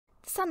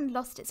sun had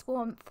lost its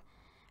warmth,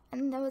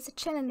 and there was a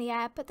chill in the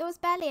air, but there was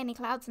barely any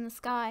clouds in the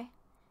sky.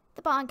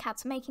 The barn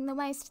cats were making the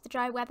most of the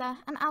dry weather,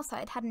 and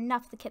outside had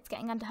enough of the kids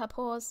getting under her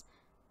paws.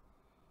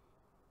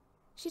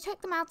 She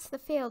took them out to the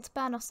field to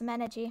burn off some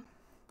energy.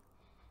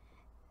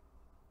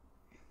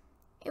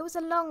 It was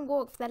a long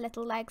walk for their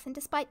little legs, and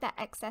despite their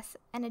excess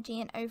energy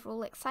and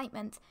overall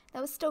excitement, they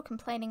were still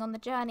complaining on the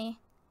journey.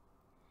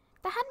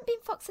 There hadn't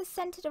been foxes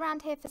scented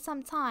around here for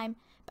some time,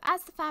 but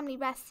as the family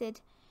rested,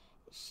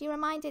 she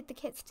reminded the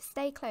kids to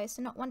stay close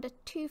and not wander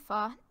too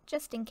far,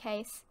 just in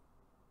case.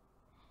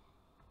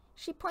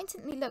 She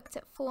pointedly looked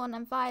at Fawn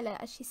and Violet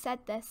as she said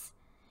this.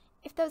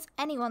 If there was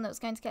anyone that was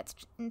going to get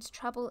into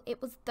trouble,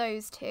 it was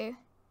those two.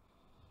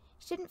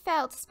 She didn't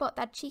fail to spot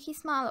that cheeky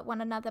smile at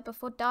one another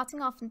before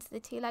darting off into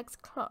the two-legs'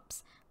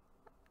 crops,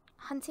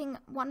 hunting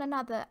one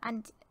another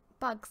and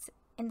bugs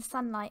in the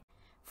sunlight.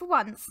 For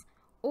once,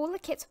 all the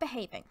kits were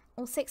behaving.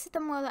 All 6 of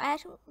them were where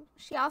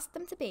she asked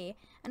them to be,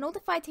 and all the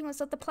fighting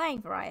was of the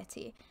playing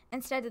variety,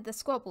 instead of the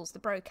squabbles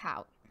that broke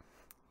out.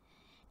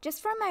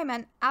 Just for a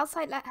moment,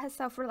 Outside let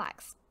herself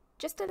relax.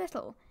 Just a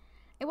little.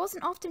 It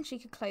wasn't often she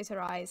could close her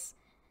eyes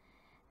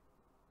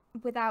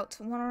without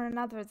one or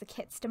another of the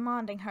kits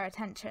demanding her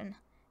attention.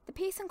 The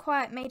peace and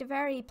quiet made a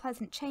very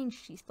pleasant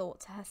change, she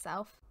thought to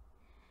herself.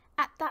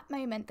 At that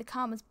moment, the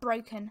calm was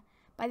broken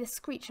by the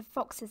screech of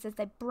foxes as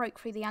they broke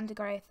through the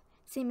undergrowth,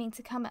 seeming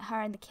to come at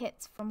her and the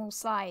kits from all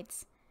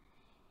sides.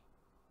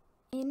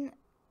 In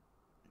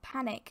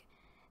panic,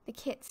 the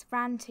kits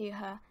ran to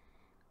her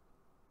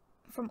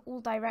from all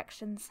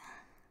directions.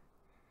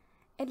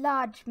 A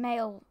large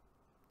male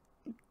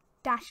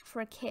dashed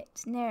for a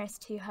kit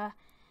nearest to her,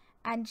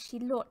 and she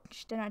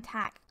launched an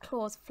attack,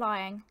 claws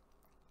flying.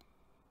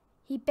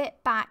 He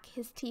bit back,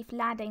 his teeth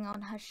landing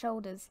on her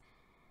shoulders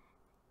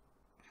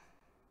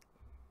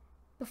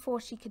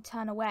before she could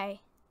turn away.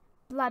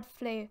 Blood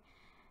flew,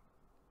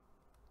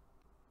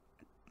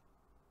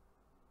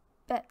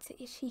 but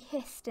she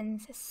hissed and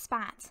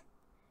spat.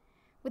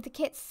 With the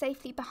kits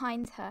safely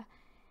behind her,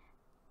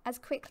 as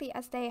quickly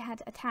as they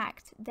had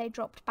attacked, they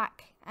dropped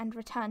back and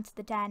returned to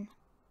the den.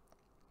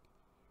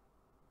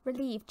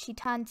 Relieved, she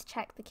turned to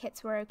check the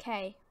kits were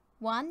okay.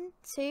 1,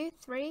 2,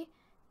 3...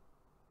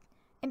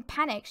 In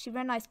panic, she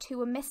realised 2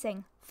 were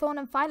missing. Thorn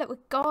and Violet were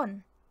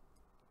gone.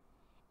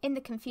 In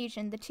the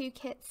confusion, the 2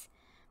 kits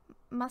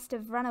must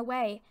have run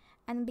away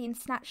and been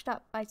snatched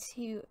up by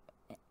 2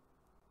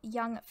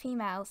 young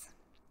females.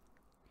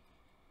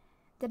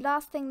 The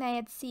last thing they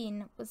had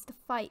seen was the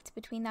fight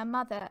between their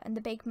mother and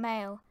the big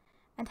male,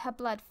 and her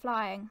blood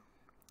flying.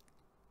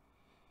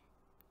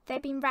 They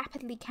had been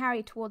rapidly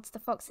carried towards the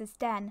fox's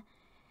den,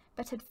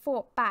 but had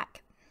fought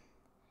back.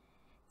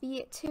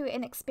 The 2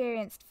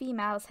 inexperienced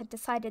females had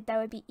decided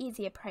there would be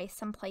easier prey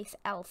someplace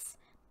else,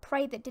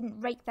 prey that didn't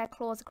rake their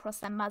claws across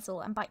their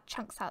muzzle and bite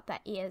chunks out their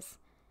ears.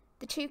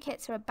 The 2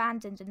 kits were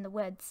abandoned in the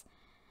woods,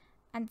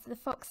 and the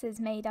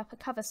foxes made up a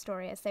cover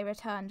story as they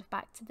returned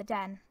back to the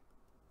den.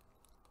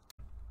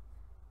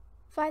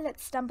 Violet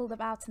stumbled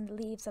about in the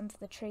leaves under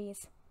the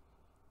trees,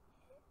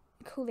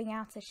 cooling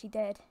out as she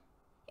did.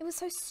 It was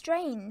so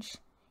strange.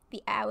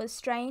 The air was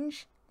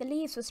strange, the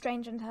leaves were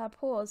strange under her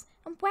paws,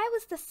 and where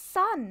was the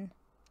sun?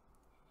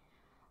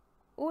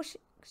 All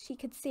she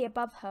could see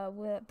above her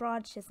were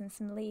branches and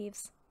some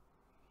leaves.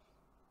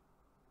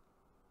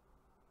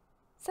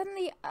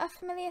 Suddenly, a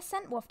familiar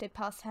scent wafted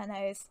past her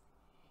nose.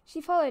 She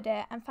followed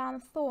it and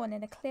found Thorn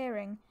in a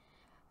clearing,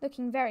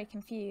 looking very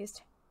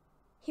confused.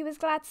 He was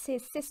glad to see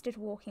his sister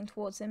walking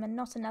towards him and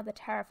not another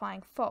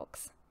terrifying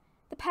fox.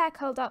 The pair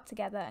curled up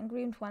together and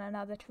groomed one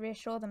another to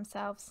reassure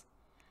themselves.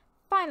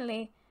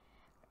 Finally,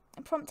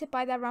 prompted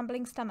by their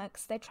rumbling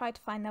stomachs, they tried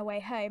to find their way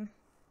home.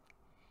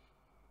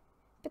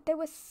 But they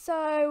were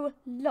so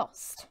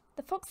lost.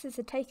 The foxes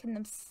had taken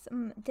them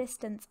some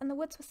distance, and the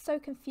woods were so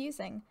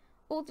confusing.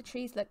 All the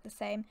trees looked the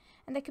same,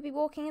 and they could be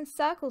walking in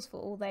circles for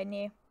all they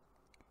knew.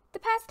 The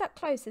pair stuck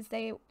close as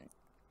they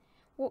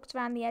walked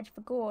around the edge of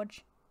a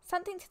gorge.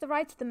 Something to the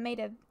right of them made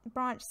a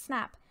branch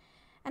snap,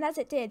 and as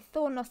it did,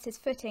 Thorn lost his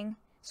footing.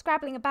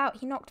 Scrabbling about,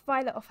 he knocked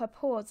Violet off her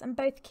paws, and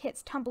both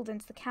kits tumbled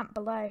into the camp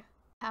below.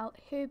 Al,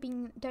 who had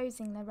been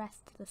dozing the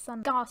rest of the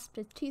sun, gasped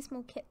as 2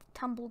 small kits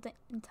tumbled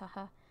into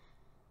her.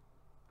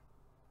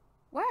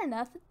 Where on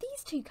earth did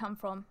these 2 come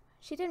from?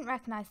 She didn't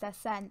recognise their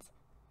scent.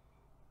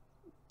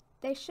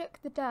 They shook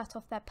the dirt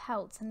off their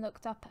pelts and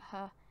looked up at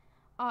her,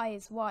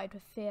 eyes wide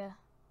with fear.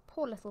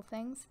 Poor little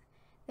things.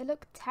 They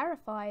looked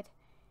terrified.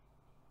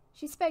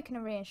 She spoke in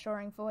a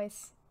reassuring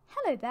voice.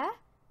 Hello there.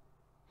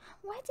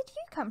 Where did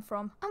you come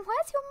from? And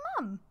where's your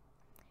mum?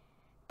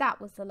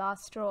 That was the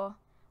last straw.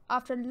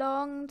 After a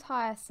long,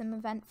 tiresome,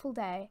 eventful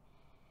day,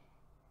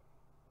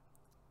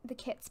 the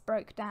kits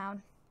broke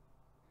down.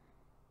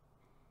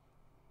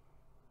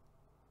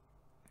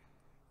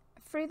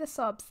 Through the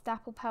sobs,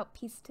 Dapplepelt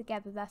pieced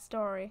together their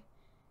story.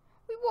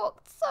 We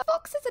walked, so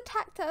foxes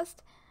attacked us,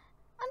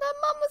 and our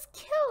mum was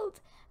killed,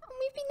 and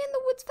we've been in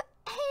the woods for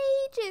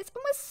ages,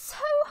 and we're so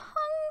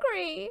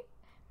hungry.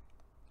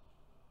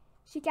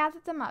 She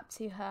gathered them up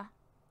to her,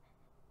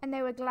 and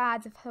they were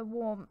glad of her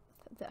warmth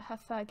that her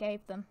fur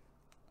gave them.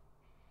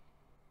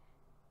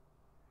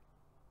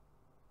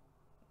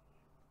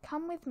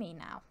 Come with me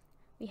now.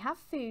 We have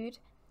food,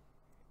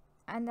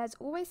 and there's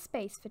always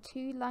space for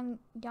two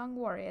young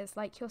warriors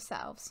like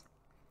yourselves.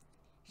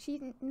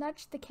 She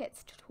nudged the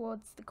kits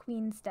towards the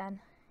Queen's den.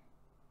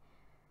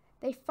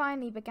 They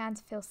finally began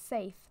to feel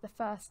safe for the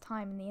first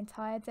time in the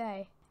entire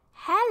day.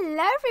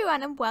 Hello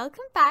everyone and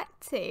welcome back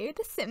to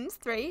The Sims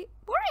 3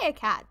 Warrior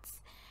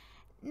Cats.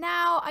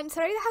 Now, I'm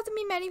sorry there hasn't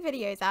been many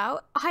videos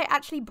out. I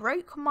actually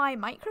broke my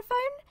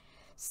microphone,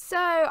 so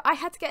I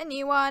had to get a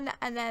new one,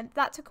 and then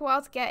that took a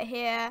while to get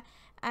here,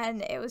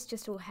 and it was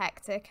just all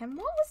hectic. And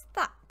what was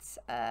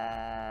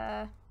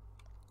that?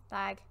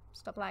 Lag.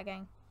 Stop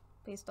lagging.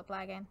 Please stop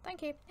lagging.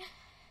 Thank you.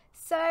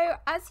 So,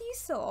 as you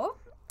saw,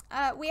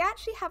 we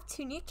actually have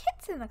two new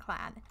kits in the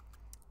clan.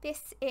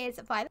 This is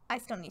Violet. I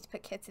still need to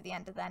put kits at the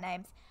end of their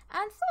names.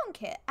 And Thorn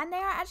Kit. And they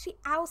are actually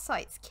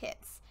Owlsight's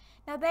kits.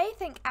 Now, they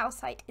think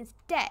Owlsight is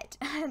dead.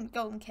 And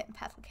Golden Kit and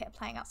Petal Kit are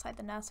playing outside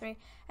the nursery.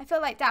 I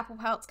feel like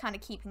Dapplepelt's kind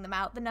of keeping them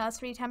out the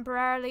nursery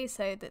temporarily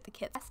so that the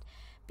kids rest.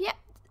 But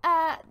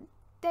yeah,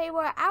 they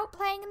were out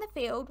playing in the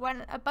field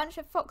when a bunch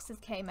of foxes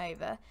came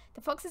over.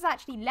 The foxes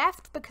actually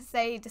left because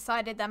they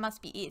decided there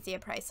must be easier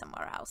prey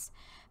somewhere else.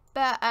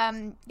 But,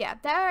 yeah,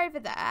 they're over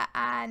there,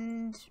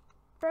 and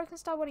Broken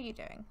Star, what are you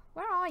doing?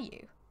 Where are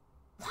you?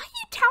 Why are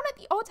you down at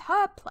the Odd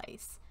Herb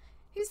place?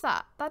 Who's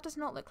that? That does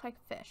not look like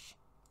a fish.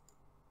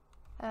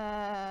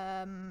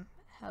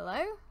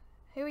 Hello?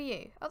 Who are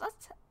you? Oh,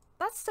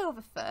 that's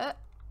Silverfoot.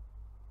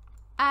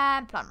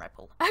 And Plum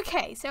Ripple.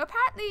 Okay, so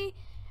apparently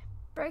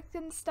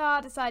Broken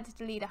Star decided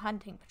to lead a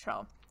hunting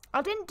patrol.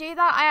 I didn't do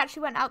that. I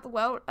actually went out the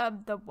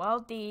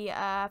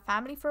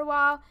family for a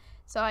while.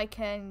 So I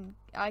could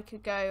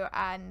go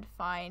and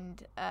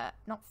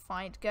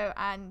go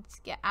and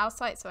get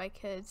Owlsight so I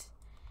could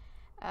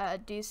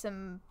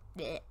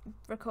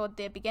record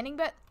the beginning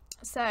bit.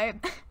 So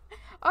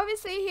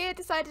obviously he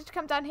decided to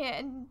come down here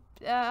and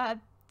have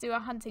a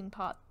hunting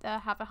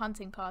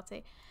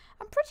party.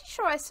 I'm pretty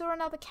sure I saw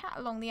another cat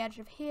along the edge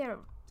of here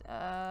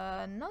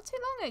not too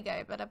long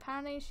ago, but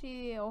apparently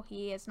she or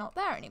he is not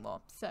there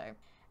anymore. So,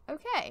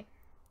 okay.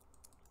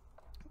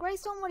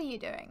 Greystone, what are you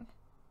doing?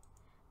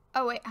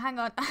 Oh wait, hang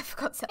on, I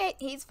forgot to say.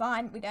 He's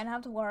fine, we don't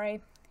have to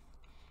worry.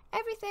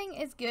 Everything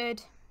is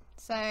good.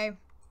 So, I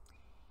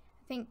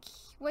think,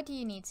 what do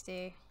you need to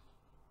do?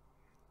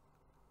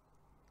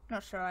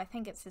 Not sure, I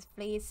think it's his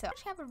fleas. So, I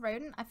actually have a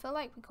rodent. I feel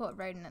like we caught a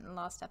rodent in the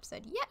last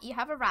episode. Yeah, you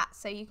have a rat,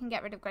 so you can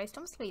get rid of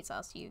Greystorm's fleas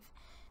after you've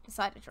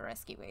decided to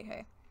rescue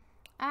Woohoo.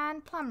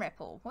 And Plum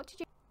Ripple, what did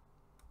you...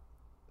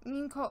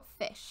 You caught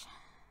fish.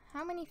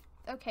 How many...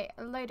 Okay,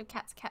 a load of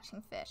cats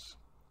catching fish.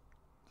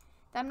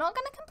 I'm not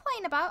going to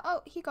complain about.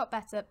 Oh, he got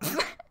better. That's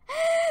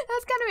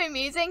kind of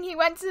amusing. He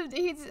went to,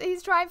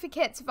 he's trying for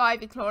kits of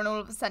Ivyclaw and all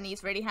of a sudden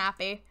he's really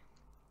happy.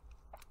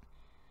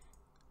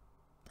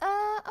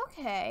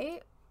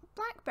 Okay.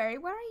 Blackberry,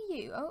 where are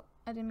you? Oh,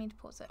 I didn't mean to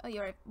pause it. Oh,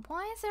 you're,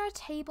 why is there a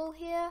table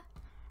here?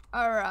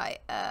 Alright,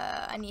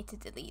 I need to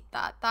delete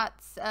that.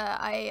 That's,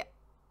 I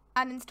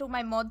uninstalled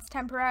my mods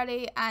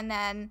temporarily and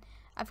then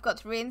I forgot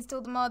to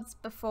reinstall the mods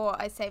before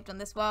I saved on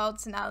this world,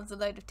 so now there's a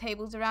load of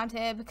tables around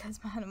here because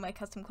one of my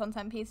custom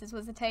content pieces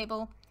was a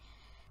table.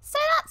 So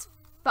that's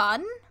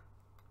fun.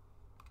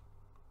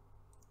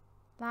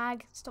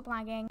 Lag, stop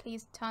lagging.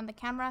 Please turn the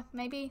camera,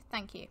 maybe?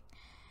 Thank you.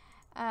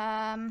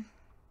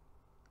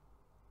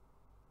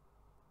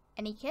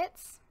 Any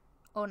kits?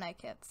 Or no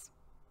kits?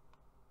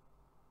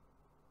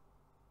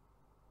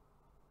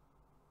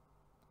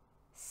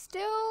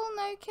 Still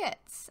no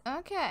kits.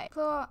 Okay.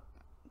 Claw.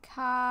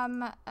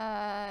 Come,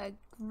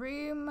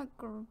 groom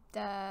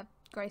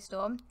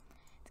Greystorm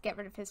to get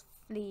rid of his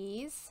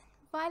fleas.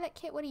 Violet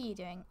Kit, what are you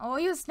doing? Oh,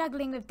 you're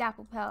snuggling with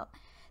Dapplepelt.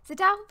 So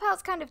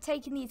Dapplepelt's kind of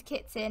taken these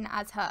kits in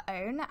as her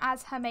own,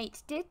 as her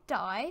mate did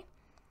die.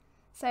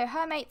 So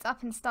her mate's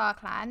up in Star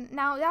Clan.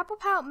 Now,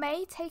 Dapplepelt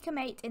may take a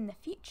mate in the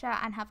future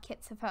and have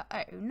kits of her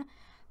own,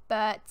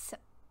 but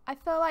I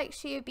feel like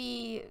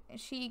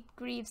she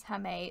grieves her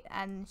mate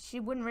and she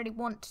wouldn't really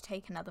want to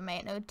take another mate,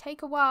 and it would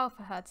take a while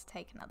for her to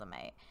take another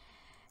mate.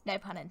 No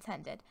pun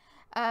intended.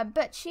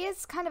 But she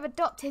has kind of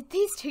adopted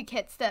these two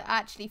kits that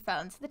actually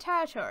fell into the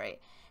territory.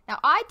 Now,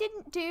 I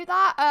didn't do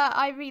that.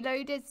 I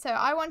reloaded, so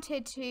I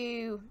wanted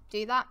to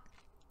do that.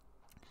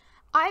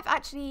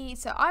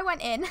 So I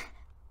went in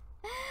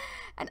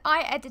and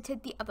I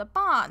edited the other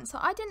barn. So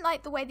I didn't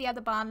like the way the other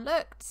barn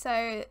looked.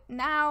 So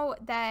now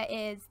there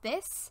is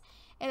this.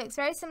 It looks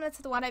very similar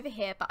to the one over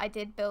here, but I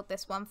did build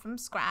this one from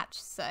scratch,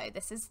 so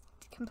this is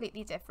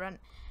completely different.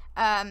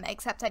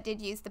 Except I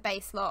did use the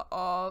base lot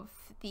of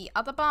the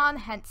other barn,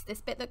 hence this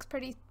bit looks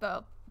pretty,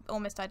 well,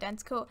 almost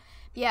identical.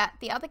 But yeah,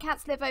 the other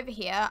cats live over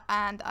here,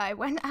 and I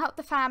went out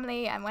the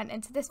family and went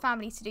into this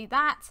family to do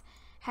that,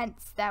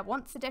 hence their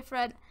wants are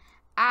different.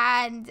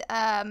 And,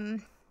 yeah,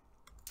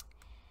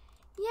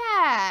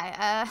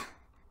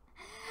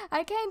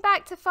 I came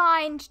back to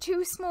find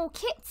two small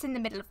kits in the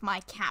middle of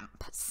my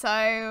camp,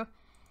 so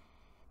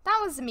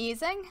that was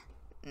amusing.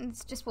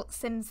 It's just what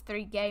Sims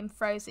 3 game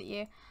throws at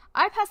you.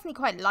 I personally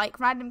quite like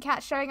random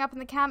cats showing up in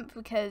the camp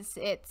because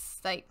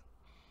it's like,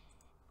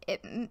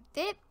 it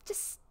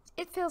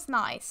feels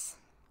nice.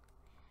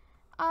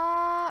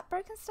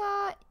 Broken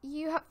Star,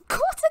 you have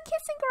caught a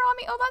kissing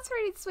gourami. Oh, that's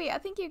really sweet. I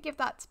think you give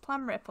that to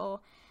Plum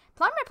Ripple.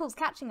 Plum Ripple's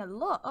catching a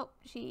lot. Oh,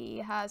 she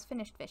has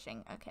finished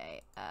fishing.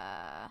 Okay.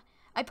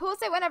 I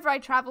pause it whenever I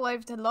travel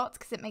over to lots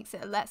because it makes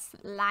it less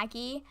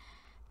laggy.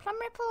 Plum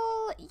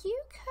Ripple,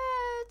 you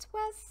could,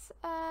 where's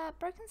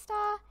Broken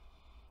Star?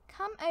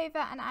 Come over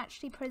and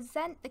actually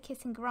present the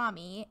kissing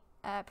gourami.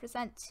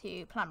 Present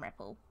to Plum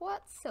Ripple.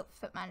 What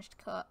Silverfoot managed to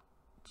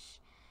catch?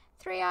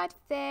 Three-eyed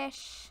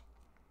fish.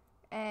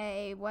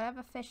 A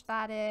whatever fish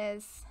that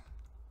is.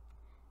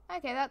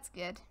 Okay, that's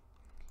good.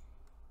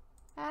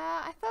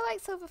 I feel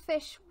like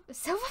Silverfish,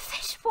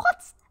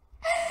 what?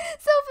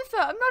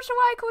 Silverfoot, I'm not sure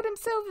why I called him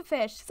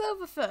Silverfish.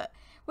 Silverfoot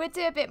would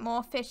do a bit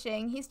more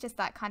fishing. He's just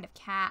that kind of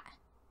cat.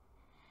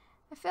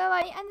 I feel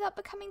like he ended up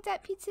becoming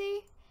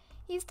deputy.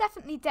 He's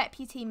definitely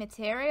deputy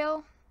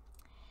material.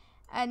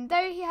 And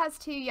though he has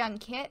 2 young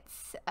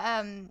kits,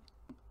 it's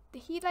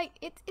a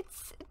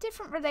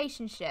different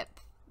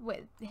relationship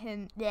with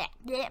him. I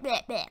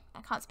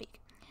can't speak.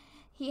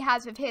 He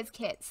has with his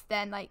kits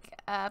than like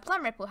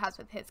Plum Ripple has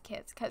with his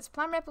kits, because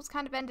Plum Ripple's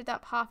kind of ended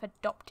up half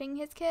adopting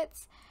his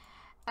kits.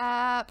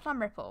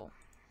 Plum Ripple.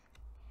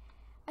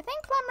 I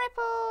think Plum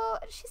Ripple,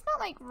 she's not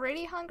like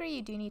really hungry.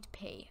 You do need to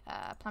pee.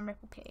 Plum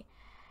Ripple pee.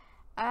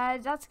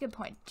 That's a good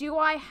point. Do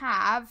I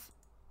have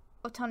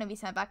autonomy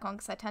turned back on?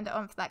 Because I turned it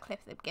on for that clip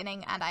at the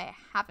beginning and I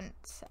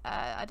haven't.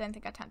 I don't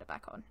think I turned it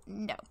back on.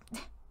 No.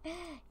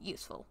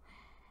 Useful.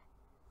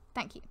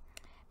 Thank you.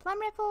 Plum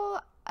Ripple,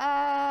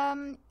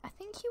 I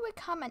think you would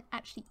come and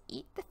actually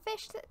eat the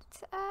fish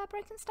that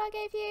Broken Star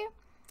gave you.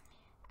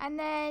 And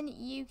then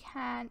you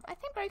can, I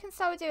think Broken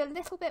Star would do a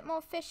little bit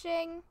more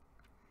fishing.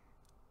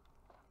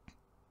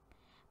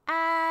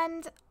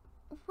 And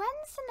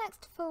when's the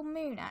next full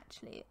moon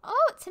actually?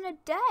 Oh, it's in a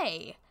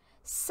day.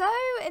 So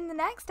in the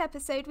next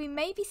episode, we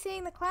may be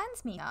seeing the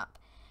clans meet up.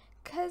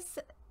 Because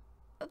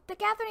the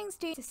gatherings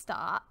do to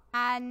start.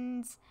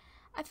 And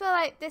I feel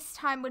like this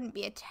time wouldn't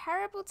be a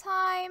terrible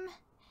time.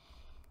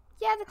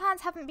 Yeah, the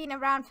clans haven't been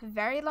around for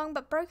very long,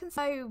 but Broken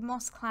Star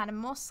Moss Clan, and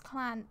Moss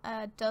Clan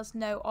does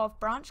know of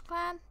Branch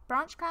Clan.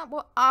 Branch Clan?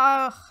 What?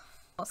 Ugh.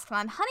 Moss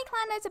Clan. Honey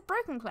Clan knows of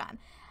Broken Clan.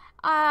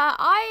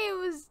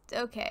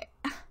 Okay.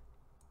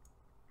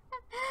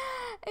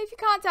 If you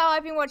can't tell,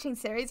 I've been watching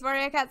series,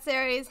 Warrior Cat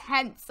series,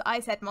 hence I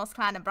said Moss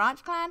Clan and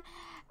Branch Clan.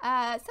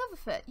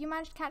 Silverfoot, you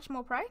managed to catch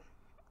more prey?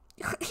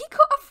 He caught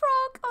a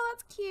frog! Oh,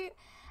 that's cute.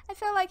 I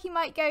feel like he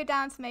might go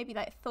down to maybe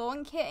like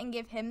Thorn Kit and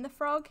give him the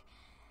frog.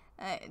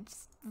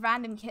 Just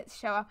random kits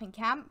show up in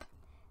camp,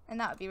 and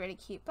that would be really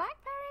cute.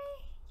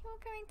 Blackberry, you're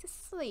going to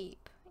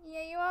sleep.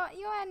 Yeah, you are.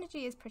 Your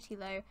energy is pretty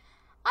low.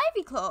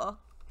 Ivyclaw,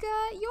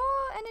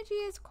 your energy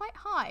is quite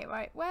high,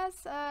 right?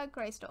 Where's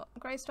Greystorm?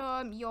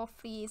 Greystorm, your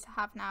fleas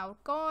have now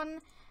gone.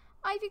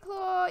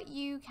 Ivyclaw,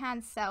 you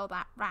can sell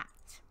that rat.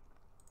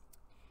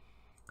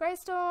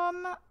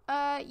 Greystorm,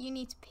 you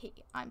need to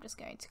pee. I'm just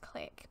going to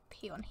click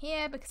pee on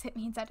here because it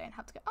means I don't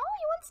have to go. Oh,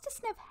 he wants to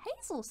sniff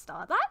Hazel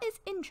Star. That is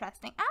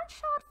interesting. And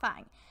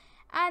Shardfang.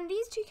 And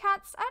these 2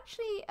 cats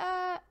actually,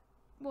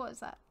 what is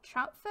that?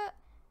 Troutfoot?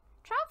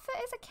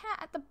 Troutfoot is a cat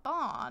at the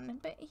barn,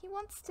 but he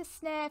wants to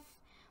sniff.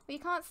 Well, you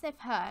can't sniff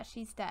her.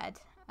 She's dead.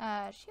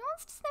 She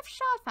wants to sniff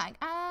Shardfang.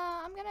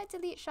 I'm going to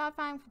delete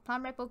Shardfang for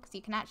Plum Ripple because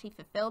you can actually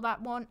fulfill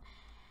that want.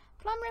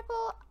 Plum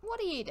Ripple, what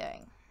are you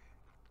doing?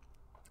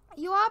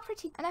 You are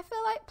pretty, and I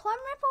feel like Plum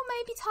Ripple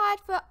may be tired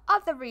for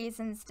other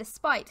reasons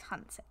despite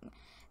hunting.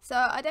 So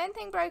I don't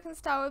think Broken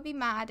Star would be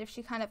mad if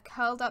she kind of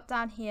curled up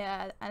down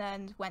here and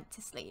then went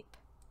to sleep.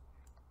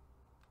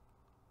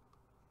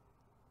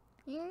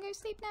 You can go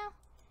sleep now?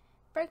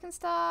 Broken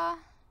Star,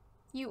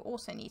 you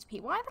also need to pee.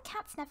 Why are the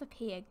cats never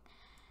peeing?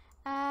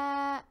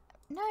 No.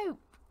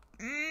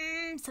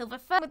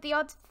 Silverfoot with the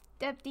odd,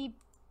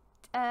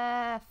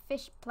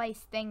 fish place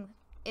thing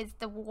is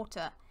the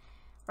water.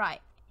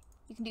 Right.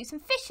 You can do some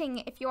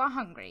fishing if you are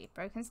hungry.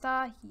 Broken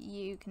Star,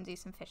 you can do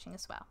some fishing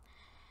as well.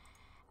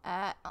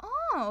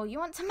 Oh, you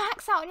want to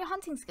max out on your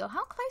hunting skill.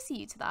 How close are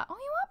you to that? Oh,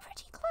 you are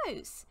pretty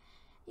close.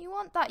 You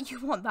want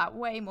that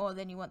way more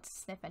than you want to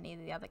sniff any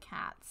of the other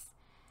cats.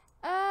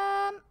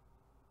 I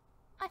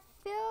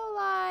feel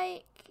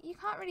like you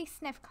can't really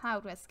sniff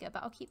Cloud Whisker,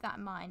 but I'll keep that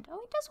in mind. Oh,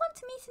 he does want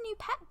to meet a new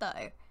pet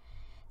though.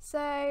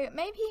 So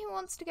maybe he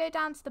wants to go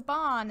down to the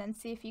barn and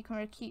see if you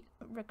can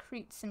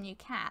recruit some new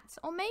cats.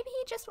 Or maybe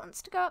he just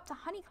wants to go up to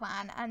Honey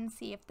Clan and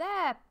see if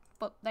they're,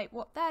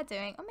 what they're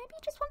doing. Or maybe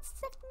he just wants to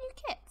sniff the new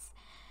kits.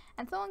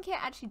 And Thorn Kit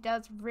actually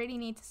does really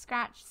need to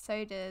scratch,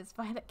 so does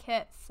Violet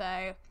Kit.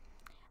 So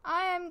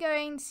I am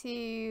going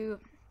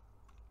to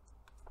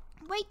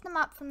wake them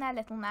up from their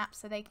little nap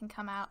so they can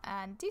come out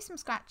and do some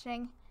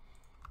scratching.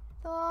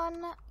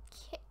 Thorn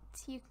Kit,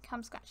 you can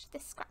come scratch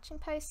this scratching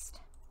post.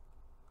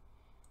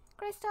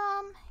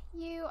 Greystorm,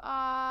 you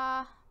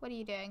are... What are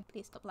you doing?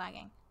 Please stop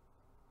lagging.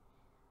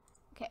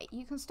 Okay,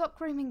 you can stop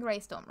grooming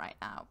Greystorm right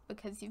now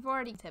because you've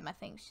already him. I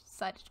think she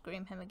decided to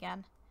groom him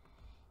again.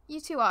 You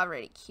two are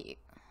really cute.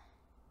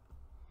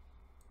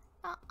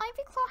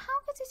 Ivyclaw, how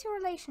good is your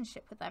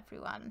relationship with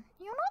everyone?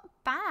 You're not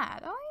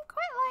bad. Oh, you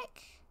quite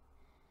like...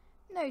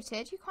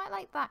 Noted. You quite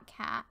like that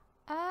cat.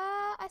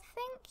 I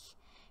think...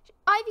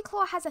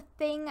 Ivyclaw has a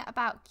thing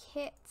about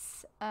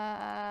kits.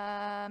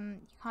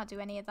 You can't do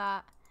any of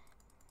that.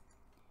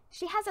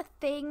 She has a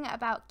thing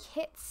about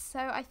kits, so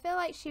I feel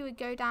like she would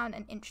go down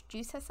and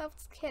introduce herself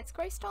to kits.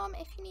 Greystorm,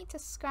 if you need to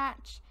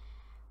scratch...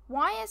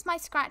 Why is my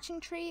scratching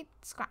tree...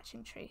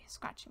 Scratching tree.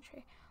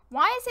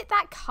 Why is it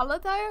that colour,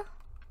 though?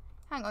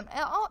 Hang on.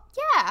 Oh,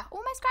 yeah,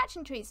 all my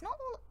scratching trees. Not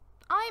all...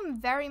 I'm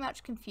very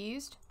much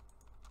confused.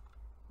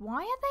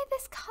 Why are they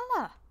this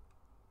colour?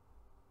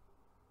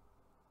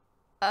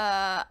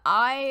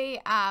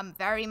 I am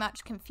very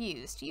much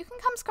confused. You can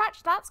come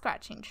scratch that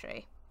scratching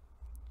tree.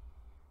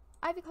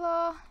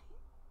 Ivyclaw.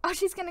 Oh,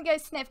 she's gonna go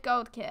sniff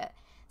Gold Kit.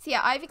 So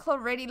yeah,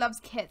 Ivyclaw really loves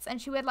kits, and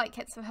she would like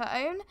kits of her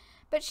own,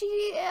 but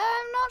she,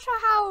 I'm not sure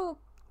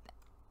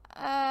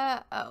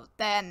how, oh,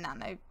 they're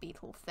nano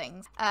beetle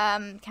things.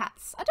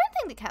 Cats. I don't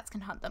think the cats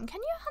can hunt them.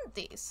 Can you hunt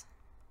these?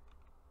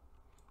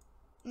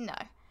 No.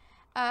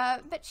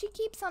 But she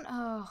keeps on,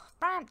 oh,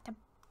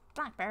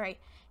 Blackberry.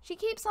 She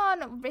keeps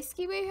on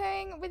risky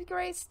woohooing with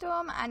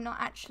Greystorm and not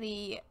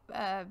actually,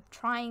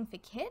 trying for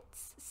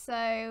kits,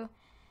 so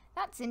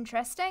that's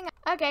interesting.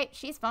 Okay,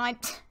 she's fine.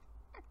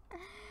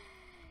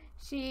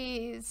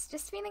 She's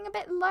just feeling a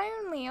bit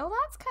lonely. Oh,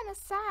 that's kind of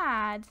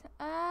sad.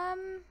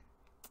 Oh,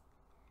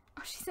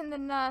 she's in the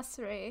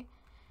nursery.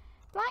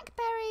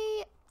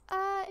 Blackberry,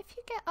 if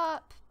you get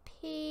up,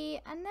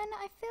 pee, and then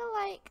I feel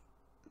like...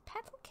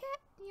 Petal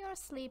Kit, you're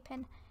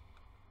sleeping.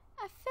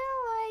 I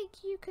feel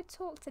like you could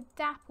talk to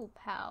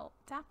Dapplepelt.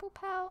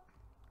 Dapplepelt?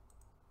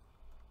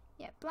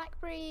 Yeah,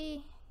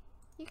 Blackberry.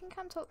 You can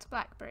come talk to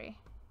Blackberry.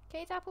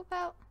 Okay,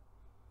 Dapplepelt?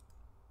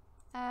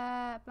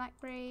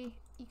 Blackberry,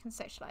 you can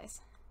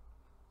socialize.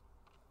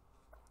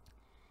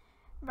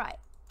 Right,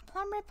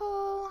 Plumripple.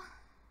 Oh,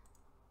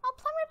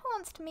 Plumripple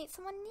wants to meet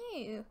someone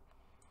new.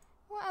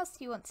 What else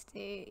do you want to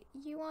do?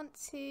 You want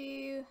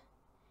to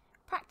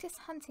practice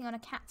hunting on a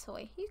cat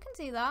toy. You can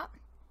do that.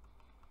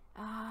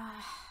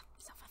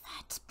 Stop with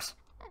that.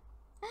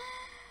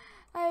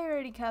 I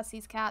really curse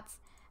these cats.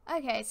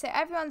 Okay, so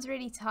everyone's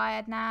really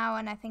tired now,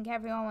 and I think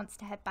everyone wants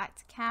to head back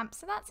to camp,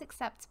 so that's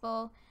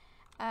acceptable.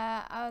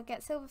 I'll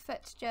get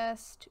Silverfoot to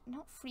just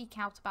not freak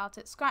out about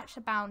it. Scratch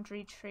the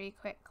boundary tree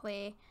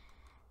quickly.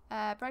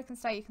 Broken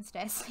Star, you can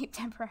stay asleep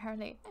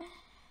temporarily.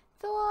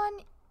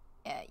 Thorn,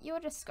 yeah, you're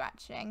just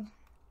scratching.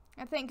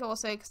 I think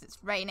also because it's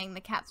raining,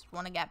 the cats would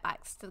want to get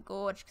back to the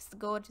gorge because the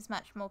gorge is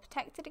much more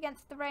protected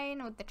against the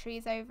rain with the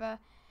trees over.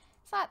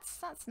 So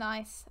that's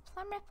nice.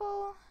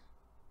 Plumripple.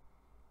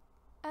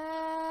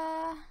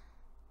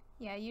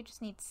 Yeah, you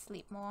just need to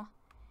sleep more.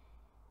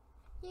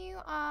 You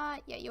are,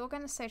 yeah, you're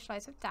going to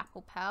socialise with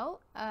Dapplepelt.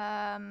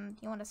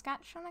 You want to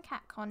scratch on a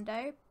cat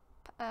condo.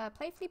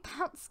 Playfully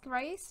bounce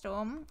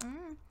Greystorm.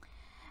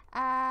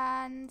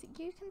 And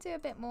you can do a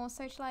bit more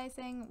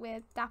socialising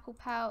with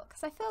Dapplepelt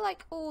because I feel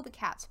like all the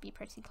cats would be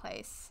pretty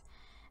close.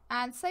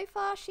 And so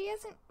far she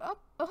isn't...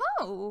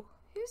 Oh,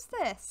 who's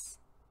this?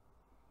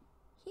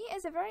 He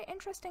is a very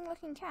interesting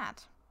looking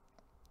cat.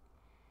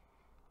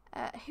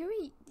 Who are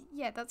you?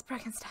 Yeah, that's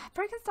Broken Star.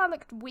 Broken Star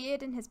looked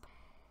weird in his...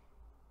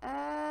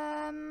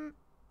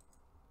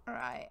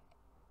 Right.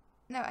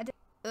 No, I didn't...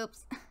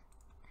 Oops.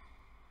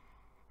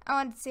 I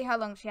wanted to see how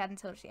long she had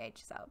until she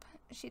ages up.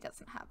 She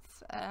doesn't have,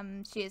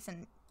 she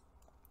isn't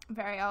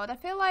very old. I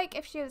feel like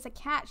if she was a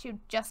cat, she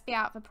would just be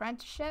out of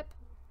apprenticeship.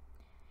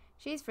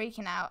 She's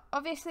freaking out.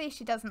 Obviously,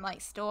 she doesn't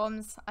like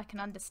storms. I can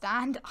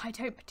understand. I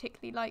don't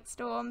particularly like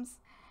storms.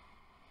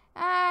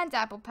 And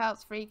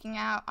Dapplepelt's freaking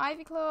out.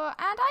 Ivyclaw,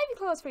 and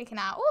Ivyclaw's freaking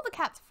out. All the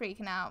cats are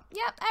freaking out.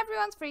 Yep,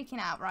 everyone's freaking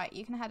out. Right,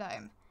 you can head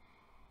home.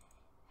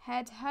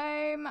 Head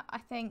home. I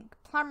think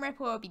Plumripple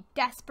will be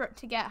desperate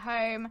to get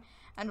home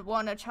and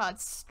want to charge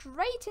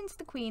straight into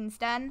the Queen's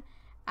Den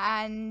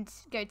and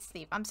go to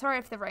sleep. I'm sorry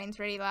if the rain's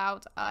really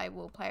loud. I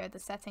will play with the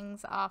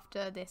settings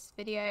after this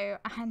video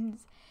and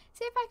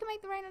see if I can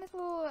make the rain a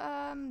little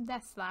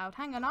less loud.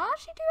 Hang on, I'll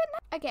actually do it now.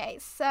 Okay,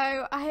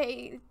 so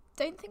I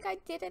don't think I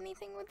did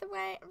anything with the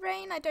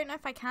rain. I don't know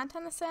if I can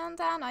turn the sound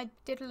down. I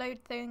did a load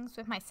of things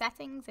with my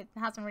settings. It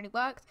hasn't really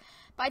worked.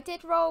 But I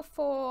did roll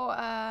for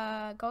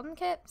Golden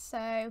Kit,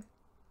 so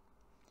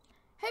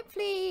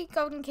hopefully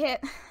Golden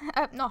Kit,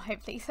 not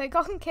hopefully, so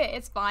Golden Kit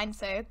is fine,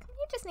 so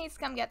you just need to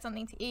come get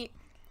something to eat.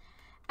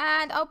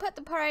 And I'll put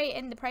the prey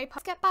in the prey pile.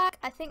 Let's get back.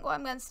 I think what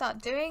I'm going to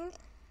start doing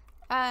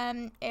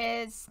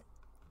is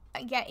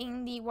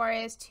getting the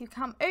warriors to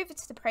come over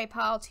to the prey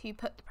pile to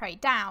put the prey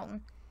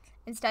down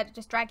instead of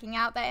just dragging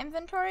out their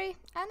inventory.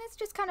 And it's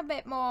just kind of a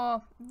bit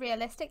more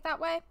realistic that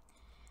way.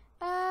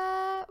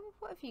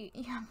 What have you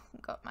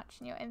haven't got much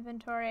in your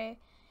inventory.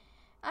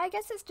 I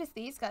guess it's just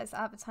these guys that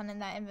have a ton in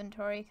their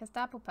inventory because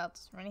Dapplepelt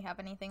doesn't really have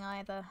anything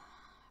either.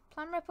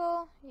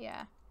 Plumripple,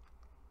 yeah.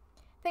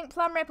 I think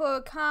Plumripple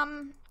will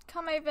come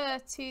over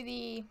to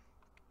the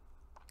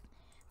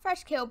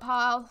fresh kill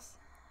piles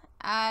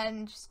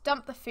and just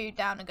dump the food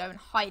down and go and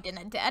hide in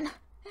a den.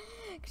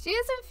 She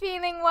isn't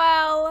feeling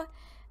well.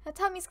 Her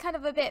tummy's kind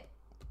of a bit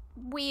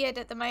weird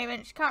at the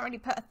moment. She can't really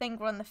put a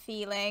finger on the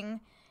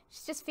feeling.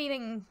 She's just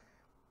feeling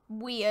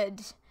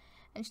weird.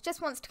 And she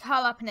just wants to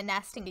curl up in a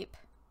nesting heap.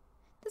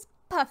 That's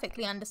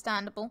perfectly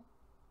understandable.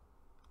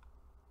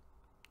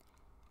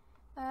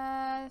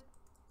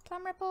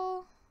 Plum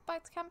Ripple,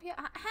 back to camp here.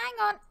 Hang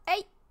on.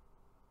 Hey,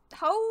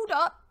 hold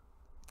up.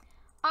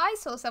 I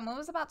saw someone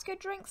was about to go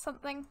drink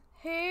something.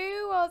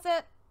 Who was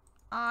it?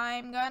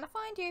 I'm going to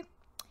find you.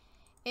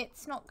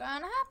 It's not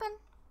going to happen.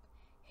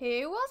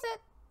 Who was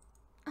it?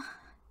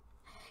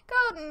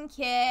 Golden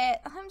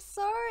Kit. I'm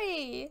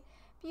sorry.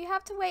 You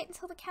have to wait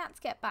until the cats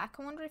get back.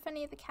 I wonder if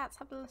any of the cats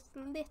have a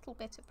little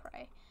bit of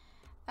prey.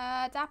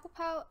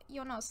 Dapplepelt,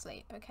 you're not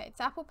asleep. Okay,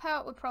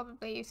 Dapplepelt would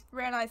probably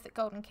realise that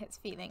Golden Kit's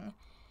feeling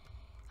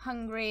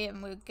hungry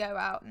and would go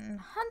out and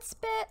hunt a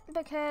bit,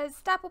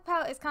 because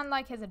Dapplepelt is kind of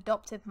like his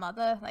adoptive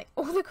mother. Like,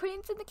 all the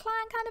queens in the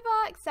clan kind of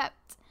are,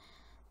 except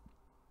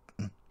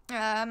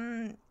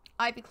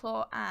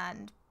Ivyclaw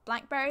and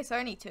Blackberry, so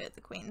only 2 of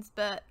the queens,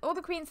 but all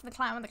the queens in the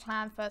clan when the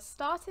clan first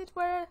started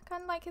were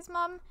kind of like his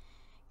mum,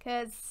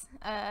 because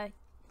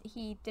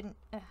she didn't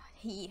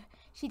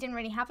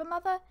really have a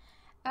mother.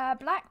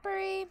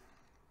 Blackberry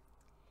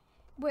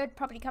would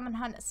probably come and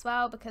hunt as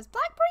well, because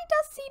Blackberry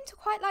does seem to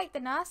quite like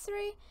the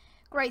nursery.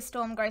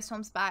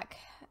 Greystorm's back.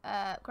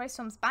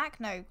 Greystorm's back?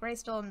 No,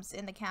 Greystorm's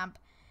in the camp.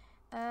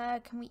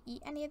 Can we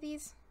eat any of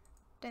these?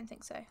 Don't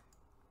think so.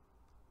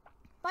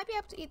 Might be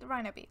able to eat the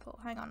rhino beetle.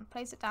 Hang on,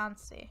 place it down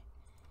to see.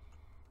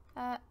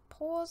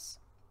 Pause.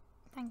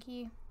 Thank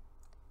you.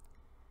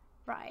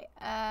 Right,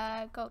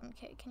 Golden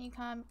Kit, can you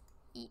come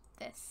eat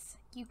this?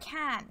 You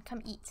can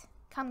come eat.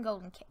 Come,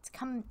 Golden Kit.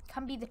 Come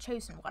be the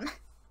chosen one.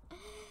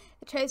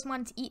 The chosen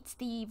one to eat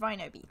the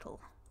rhino beetle.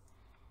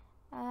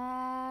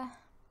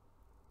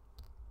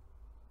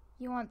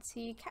 You want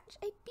to catch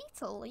a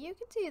beetle? You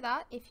can do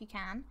that if you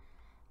can.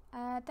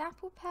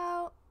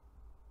 Dapplepelt.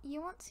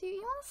 You want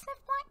to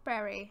sniff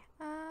Blackberry.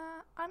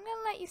 I'm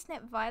gonna let you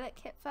sniff Violet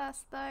Kit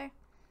first though.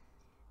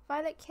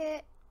 Violet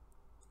Kit,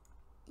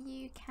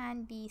 you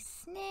can be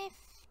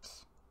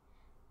sniffed.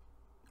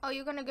 Oh,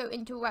 you're gonna go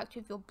interact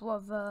with your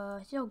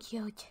brother. So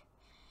cute.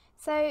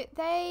 So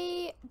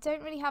they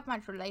don't really have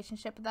much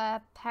relationship with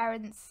their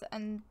parents,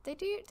 and they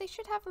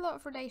should have a lot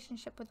of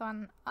relationship with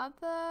one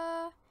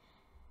other.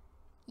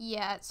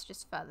 Yeah, it's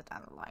just further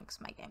down the line because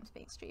my game's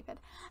being stupid.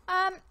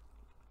 A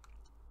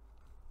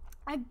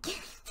guinea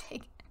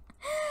pig.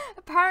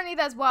 Apparently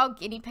there's wild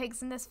guinea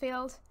pigs in this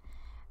field.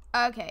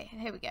 Okay,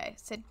 here we go.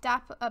 So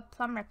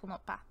Plum Ripple,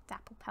 not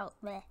Dapplepelt.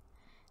 No,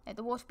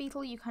 the water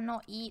beetle you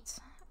cannot eat.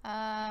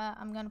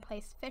 I'm going to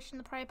place fish in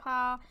the prey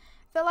pile.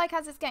 I feel like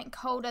as it's getting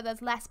colder,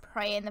 there's less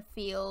prey in the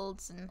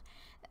fields, and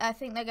I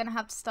think they're going to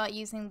have to start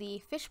using the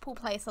fish pool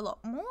place a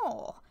lot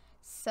more.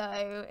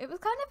 So it was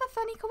kind of a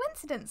funny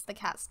coincidence the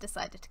cats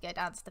decided to go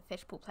down to the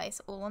fish pool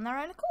place all on their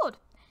own accord.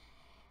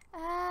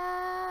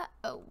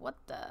 Oh, what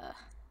the?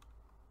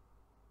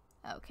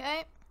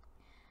 Okay.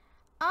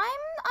 I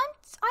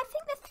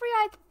think the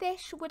three-eyed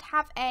fish would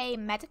have a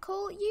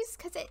medical use,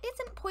 because it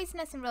isn't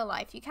poisonous in real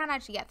life. You can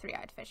actually get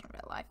three-eyed fish in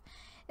real life.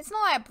 It's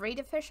not like a breed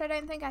of fish, I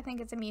don't think. I think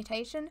it's a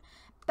mutation.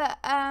 But,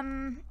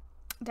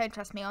 don't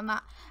trust me on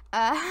that.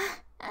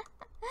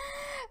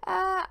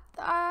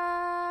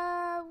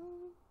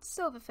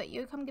 Silverfoot,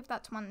 you come give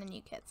that to one of the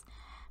new kids.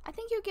 I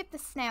think you'll give the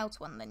snail to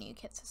one of the new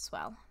kids as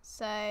well.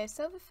 So,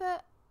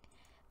 Silverfoot.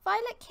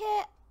 Violet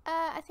Kit,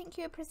 I think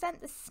you would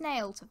present the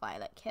snail to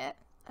Violet Kit.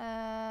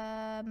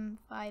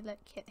 Violet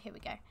Kit, here we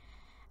go.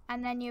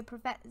 And then you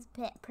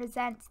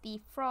present the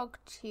frog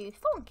to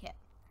Thorn Kit.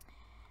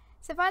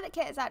 So Violet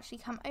Kit has actually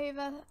come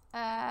over.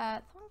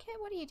 Thorn Kit,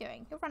 what are you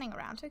doing? You're running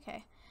around,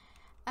 okay.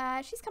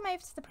 She's come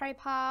over to the prey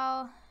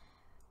pile.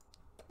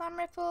 Plum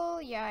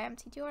Ripple, yeah, I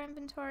emptied your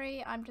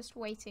inventory. I'm just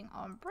waiting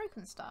on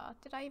Broken Star.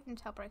 Did I even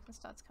tell Broken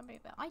Star to come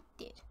over? I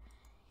did.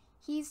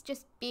 He's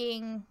just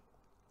being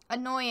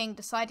annoying,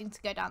 deciding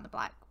to go down the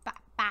back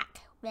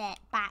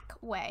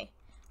way.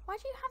 Why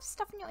do you have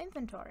stuff in your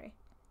inventory?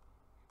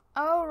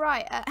 Oh,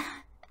 right.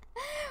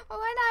 Well, when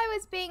I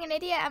was being an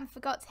idiot and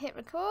forgot to hit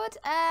record,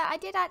 I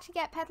did actually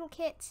get Petal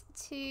Kit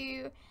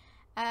to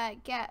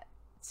get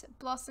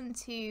Blossom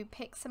to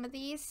pick some of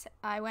these.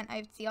 I went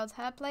over to the Odd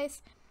Herb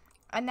place,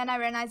 and then I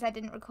realised I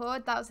didn't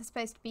record. That was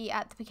supposed to be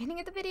at the beginning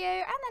of the video,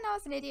 and then I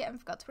was an idiot and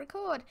forgot to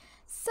record.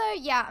 So,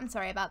 yeah, I'm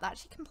sorry about that.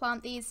 She can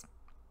plant these.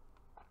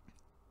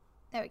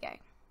 There we go.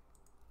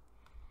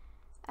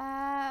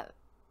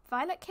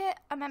 Violet Kit?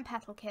 I meant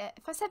Petal Kit.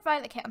 If I said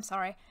Violet Kit, I'm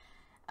sorry.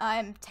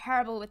 I'm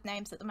terrible with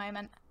names at the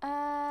moment.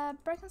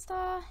 Broken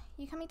Star,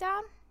 you coming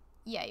down?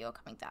 Yeah, you're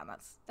coming down.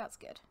 That's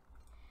good.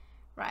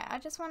 Right, I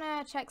just want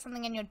to check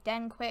something in your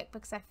den quick,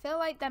 because I feel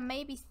like there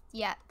may be...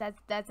 Yeah,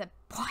 there's a...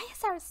 Why is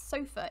there a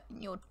sofa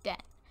in your den?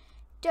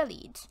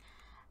 Delete.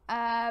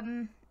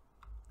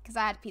 Because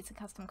I had a piece of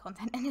custom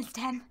content in his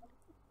den.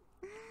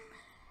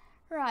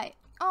 Right.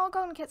 Oh,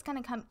 Golden Kit's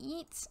gonna come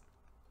eat.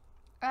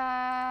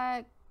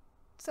 Silverfoot,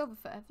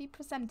 have you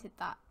presented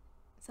that?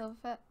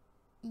 Silverfoot?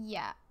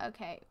 Yeah,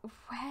 okay.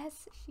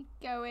 Where's she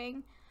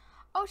going?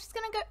 Oh, she's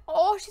gonna go.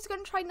 Oh, she's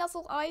gonna try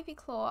nuzzle Ivy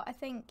Claw. I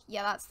think.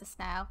 Yeah, that's the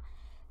snail.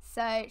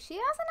 So she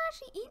hasn't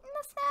actually eaten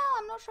the snail.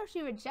 I'm not sure if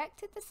she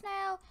rejected the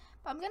snail,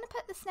 but I'm gonna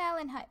put the snail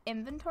in her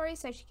inventory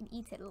so she can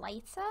eat it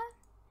later.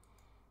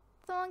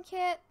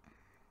 Thornkit.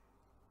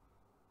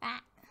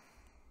 Ah.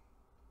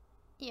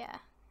 Yeah.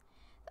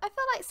 I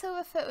feel like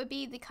Silverfoot would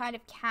be the kind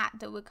of cat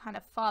that would kind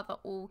of father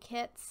all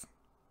kits.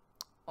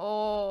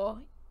 Or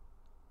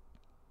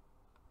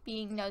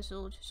being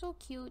nuzzled. So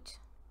cute.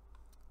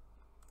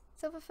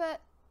 Silverfoot.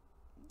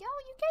 Yo,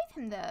 you gave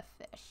him the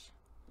fish.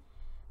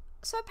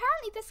 So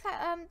apparently this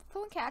cat,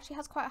 Thornkit actually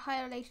has quite a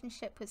high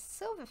relationship with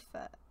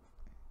Silverfoot.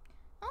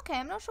 Okay,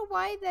 I'm not sure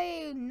why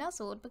they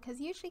nuzzled,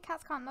 because usually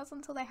cats can't nuzzle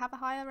until they have a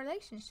higher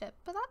relationship.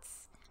 But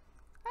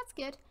that's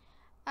good.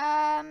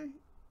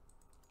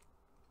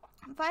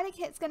 Violet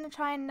Kit's going to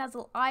try and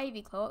nuzzle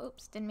Ivy Claw.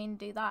 Oops, didn't mean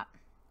to do that.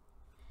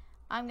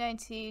 I'm going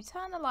to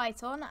turn the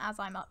light on as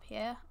I'm up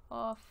here.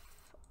 Off,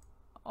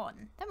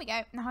 on. There we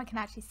go. Now I can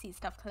actually see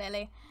stuff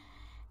clearly.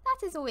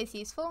 That is always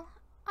useful.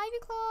 Ivy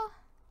Claw.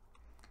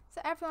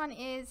 So everyone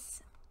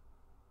is...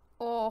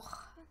 Oh,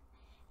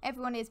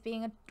 everyone is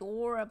being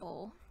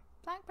adorable.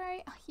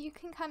 Blackberry, oh, you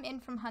can come in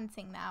from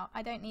hunting now.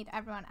 I don't need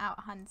everyone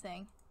out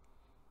hunting.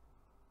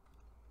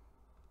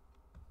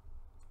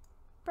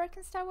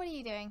 Broken Star, what are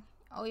you doing?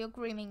 Oh, you're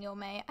grooming your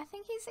mate. I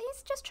think he's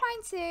just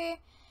trying to...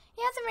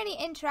 He hasn't really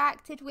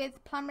interacted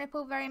with Plum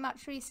Ripple very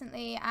much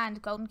recently,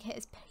 and Golden Kit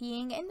is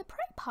peeing in the prey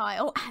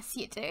pile, as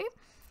you do. And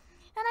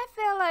I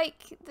feel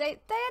like they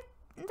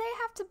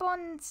have to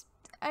bond.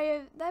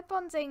 They're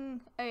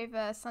bonding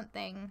over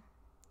something.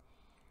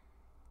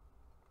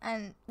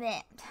 And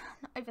not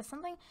over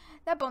something.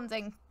 They're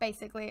bonding,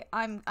 basically.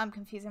 I'm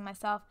confusing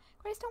myself.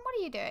 Greystone, what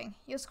are you doing?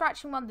 You're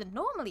scratching one of the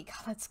normally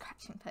coloured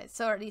scratching posts,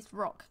 or at least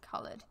rock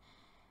coloured.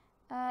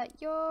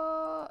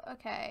 You're...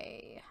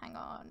 Okay, hang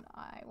on.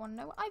 I want to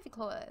know what Ivy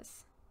Claw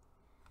is.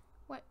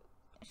 What?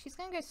 She's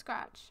going to go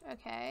scratch.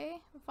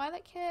 Okay.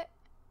 Violet Kit,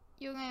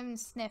 you're going to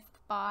sniff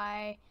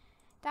by.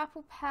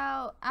 Dapple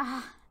Pelt.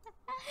 Ah.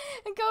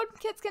 And Golden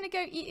Kit's going to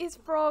go eat his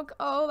frog.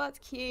 Oh, that's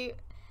cute.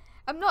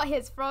 Not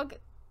his frog.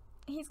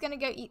 He's going to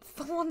go eat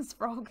Thorn's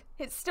frog.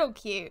 It's still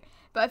cute.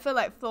 But I feel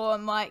like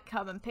Thorn might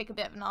come and pick a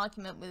bit of an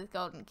argument with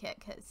Golden Kit,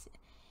 because...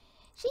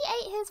 She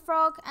ate his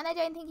frog, and I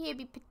don't think he would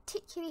be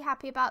particularly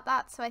happy about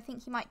that, so I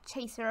think he might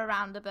chase her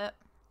around a bit.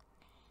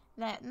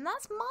 And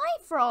that's my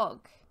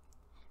frog!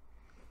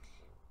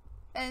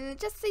 And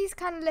just these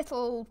kind of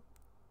little,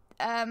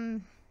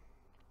 kind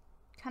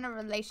of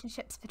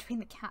relationships between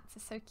the cats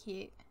are so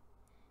cute.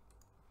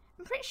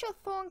 I'm pretty sure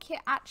Thornkit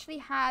actually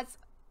has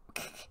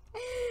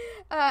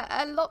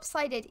a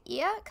lopsided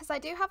ear, because I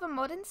do have a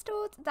mod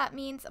installed. That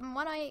means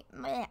when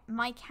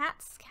my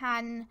cats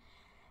can...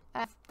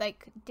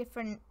 like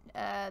different,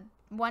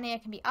 one ear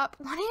can be up,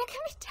 one ear can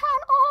be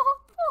down. Oh,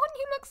 Thorn,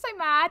 you look so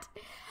mad.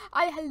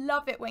 I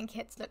love it when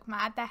kits look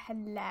mad. They're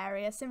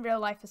hilarious in real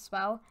life as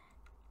well.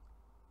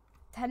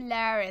 It's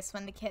hilarious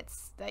when the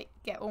kits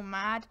get all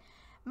mad.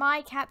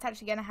 My cat's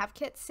actually going to have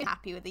kits soon,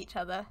 happy with each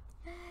other.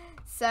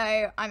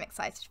 So I'm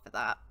excited for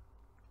that.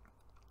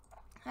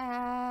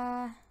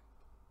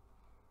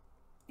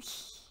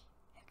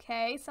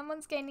 Okay,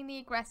 someone's gaining the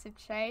aggressive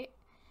trait.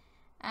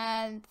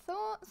 And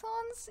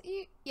Thorns,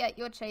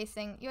 you're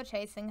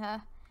chasing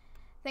her.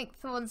 I think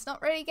Thorn's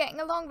not really getting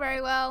along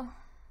very well.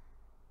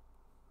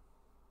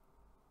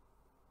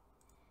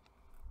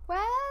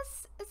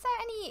 Is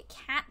there any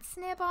cats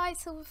nearby?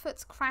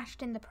 Silverfoot's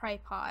crashed in the prey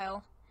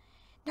pile.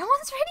 No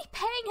one's really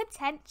paying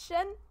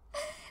attention.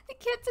 The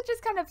kids are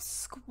just kind of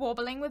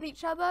squabbling with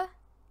each other.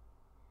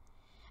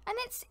 And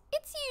it's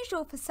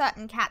usual for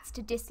certain cats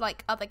to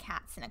dislike other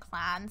cats in a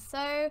clan,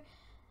 so...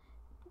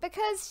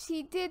 Because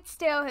she did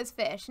steal his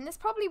fish, and this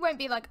probably won't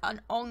be like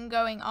an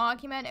ongoing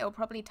argument, it'll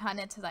probably turn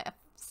into like a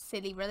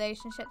silly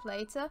relationship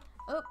later.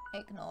 Oh,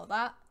 ignore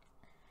that.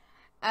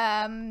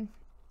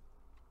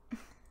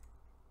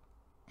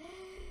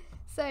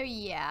 So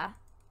yeah.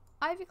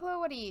 Ivy Claw,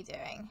 what are you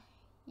doing?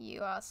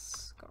 You are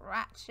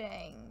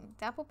scratching.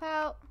 Dapple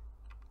Pelt.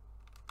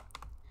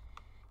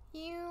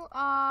 You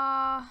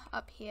are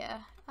up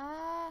here.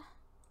 I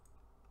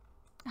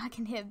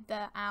can hear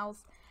the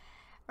owls.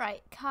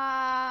 Right,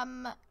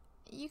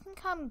 you can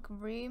come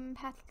groom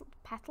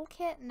Petal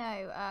Kit?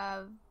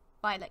 No,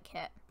 Violet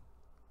Kit.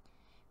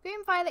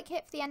 Groom Violet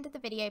Kit for the end of the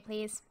video,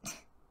 please.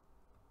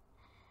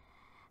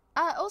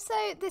 Also,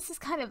 this is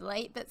kind of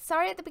late, but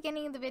sorry at the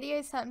beginning of the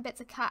video, certain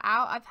bits are cut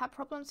out. I've had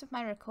problems with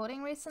my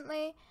recording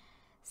recently.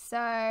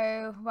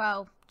 So,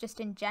 well, just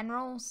in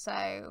general,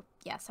 so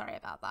yeah, sorry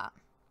about that.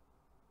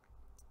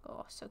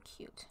 Oh, so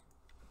cute.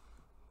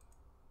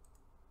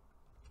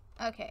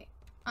 Okay.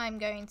 I'm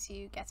going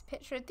to get a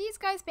picture of these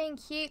guys being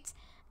cute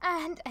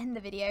and end the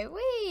video.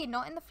 Whee!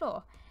 Not in the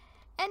floor.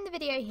 End the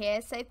video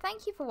here, so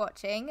thank you for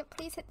watching.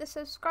 Please hit the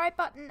subscribe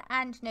button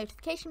and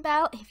notification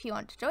bell if you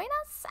want to join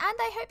us, and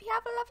I hope you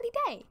have a lovely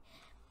day.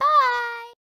 Bye!